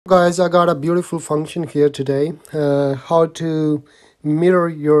Guys, I got a beautiful function here today. How to mirror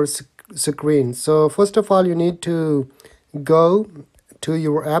your screen. So first of all, you need to go to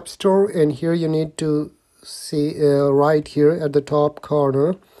your app store, and here you need to see right here at the top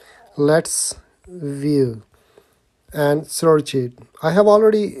corner, let's view, and search it. I have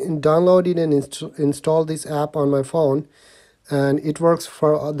already downloaded and installed this app on my phone, and it works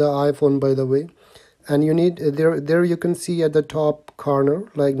for the iPhone, by the way. And you need there you can see at the top corner,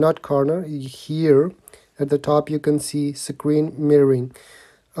 like not corner, here at the top you can see screen mirroring.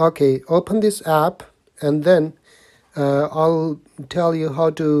 Okay, open this app, and then I'll tell you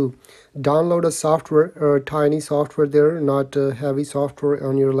how to download a software, or tiny software there, not heavy software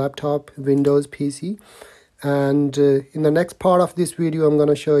on your laptop, Windows PC. And in the next part of this video, I'm going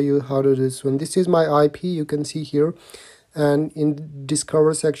to show you how to do this one. This is my IP, you can see here, and in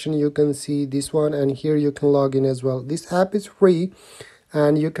discover section you can see this one, and here you can log in as well. This app is free,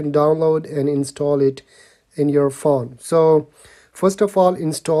 and you can download and install it in your phone. So first of all,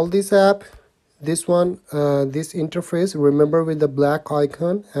 install this app, this one, this interface, remember, with the black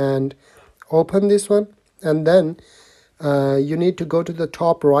icon, and open this one. And then you need to go to the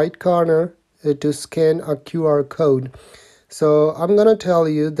top right corner to scan a QR code. So I'm gonna tell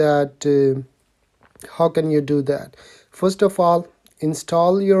you that how can you do that. First of all,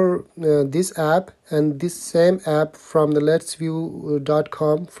 install your this app, and this same app from the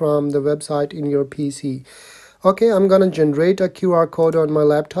letsview.com, from the website, in your PC. Okay, I'm gonna generate a QR code on my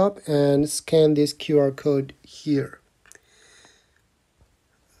laptop and scan this QR code here.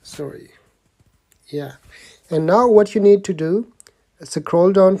 Sorry. Yeah. And now what you need to do,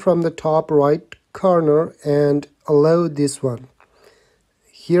 scroll down from the top right corner and allow this one.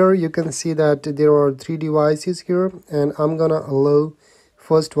 Here you can see that there are 3 devices here, and I'm gonna allow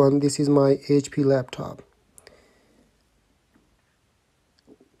first one. This is my HP laptop.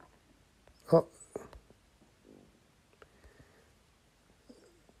 Oh,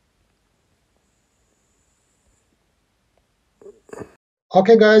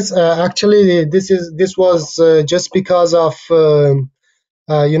 okay guys, actually this was just because of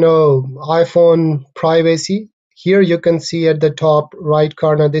iPhone privacy. Here you can see at the top right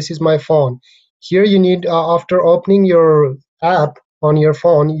corner, this is my phone. Here you need, after opening your app on your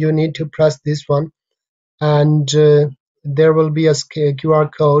phone, you need to press this one, and there will be a QR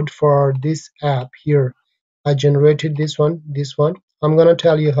code for this app here. I generated this one. I'm gonna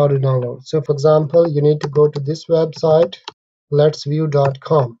tell you how to download. So for example, you need to go to this website,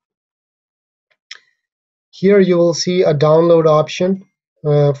 letsview.com. Here you will see a download option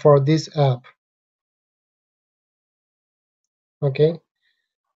for this app. Okay,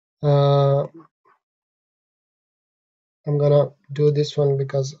 uh, I'm gonna do this one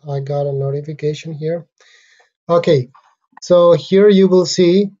because I got a notification here. Okay, so here you will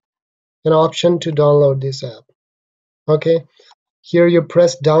see an option to download this app. Okay, here you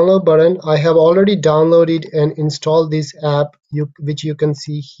press download button. I have already downloaded and installed this app, which you can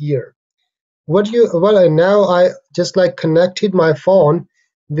see here. Now I just like connected my phone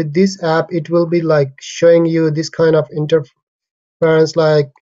with this app. It will be like showing you this kind of interference,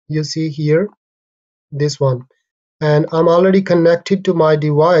 like you see here, this one. And I'm already connected to my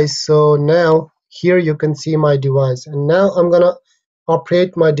device, so now here you can see my device. And now I'm gonna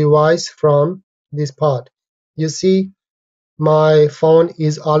operate my device from this part. You see my phone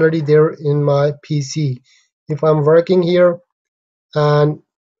is already there in my PC. If I'm working here, and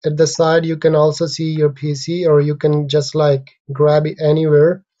at the side you can also see your PC, or you can just like grab it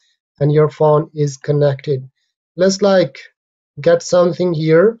anywhere and your phone is connected. Let's like get something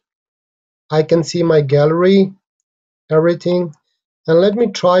here. I can see my gallery, everything, and let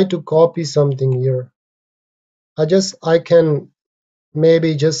me try to copy something here. I can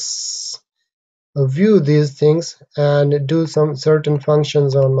maybe just view these things and do some certain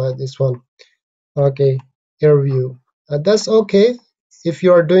functions on my this one. Okay, air view. That's okay. If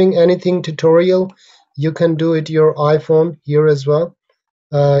you are doing anything tutorial, you can do it your iPhone here as well.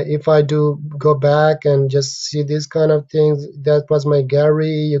 If I do go back and just see these kind of things, that was my gallery.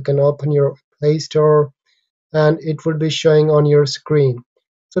 You can open your Play Store and it will be showing on your screen.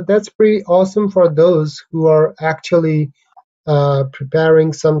 So that's pretty awesome for those who are actually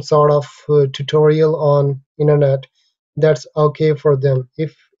preparing some sort of tutorial on internet. That's okay for them.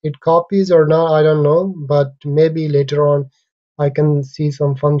 If it copies or not, I don't know, but maybe later on I can see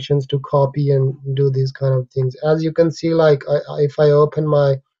some functions to copy and do these kind of things. As you can see, like if I open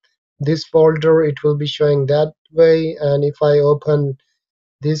my this folder, it will be showing that way, and if I open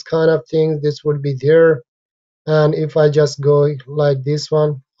these kind of things, this would be there. And if I just go like this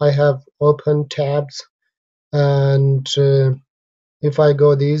one, I have open tabs, and If I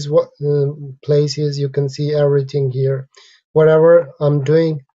go these places, you can see everything here. Whatever I'm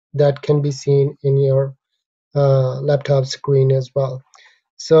doing, that can be seen in your laptop screen as well.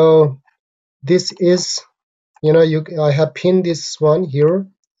 So this is, I have pinned this one here,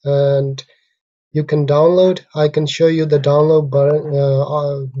 and you can download. I can show you the download button,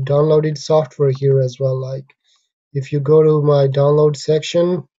 downloaded software here as well. Like if you go to my download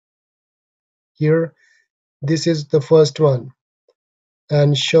section here, this is the first one,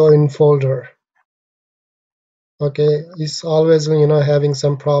 and show in folder. Okay, it's always having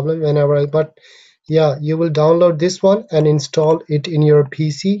some problem whenever but yeah, you will download this one and install it in your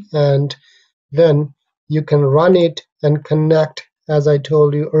PC, and then you can run it and connect, as I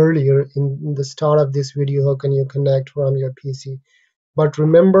told you earlier in the start of this video, how can you connect from your PC. But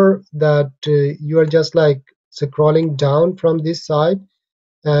remember that you are just like scrolling down from this side,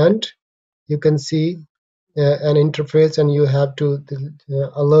 and you can see an interface, and you have to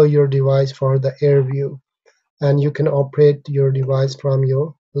allow your device for the air view, and you can operate your device from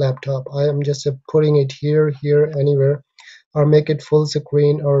your laptop. I am just putting it here, anywhere, or make it full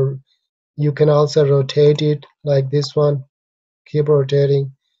screen, or you can also rotate it like this one, keep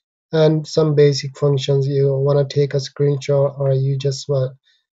rotating, and some basic functions. You want to take a screenshot, or you just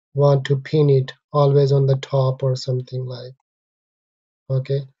want to pin it always on the top or something like.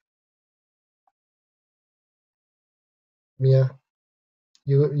 Okay, yeah,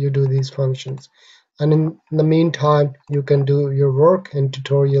 you do these functions, and in the meantime you can do your work and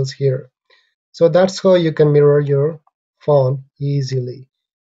tutorials here. So that's how you can mirror your phone easily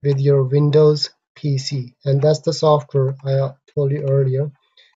with your Windows PC, and that's the software I told you earlier.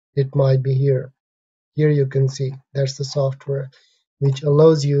 It might be here. Here you can see that's the software which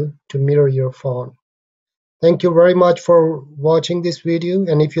allows you to mirror your phone. Thank you very much for watching this video,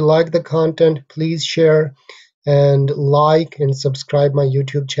 and if you like the content, please share and like and subscribe my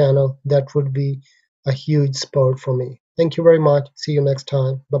YouTube channel. That would be a huge support for me. Thank you very much. See you next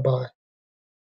time. Bye bye.